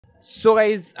So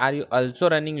guys, are you also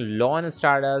running low on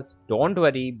Stardust? Don't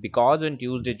worry, because on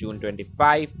Tuesday, June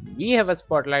 25, we have a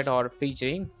spotlight horror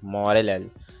featuring Morelull,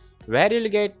 where you'll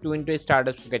get 2 into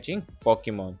Stardust for catching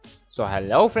Pokemon. So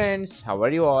hello friends, how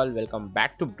are you all? Welcome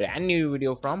back to brand new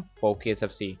video from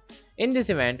PokeSFC. In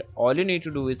this event, all you need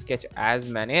to do is catch as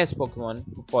many as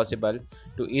Pokemon possible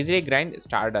to easily grind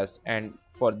Stardust, and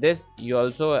for this you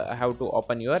also have to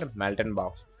open your Melton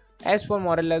box. As for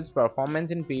Morelull's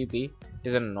performance in PvP,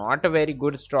 it is not a very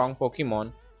good strong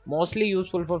Pokemon, mostly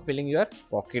useful for filling your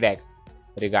Pokédex.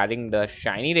 Regarding the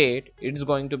shiny rate, it's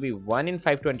going to be 1 in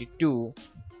 522.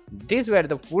 These were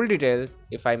the full details.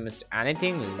 If I missed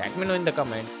anything, let me know in the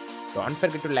comments. Don't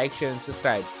forget to like, share and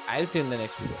subscribe. I'll see you in the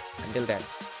next video. Until then,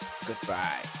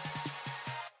 goodbye.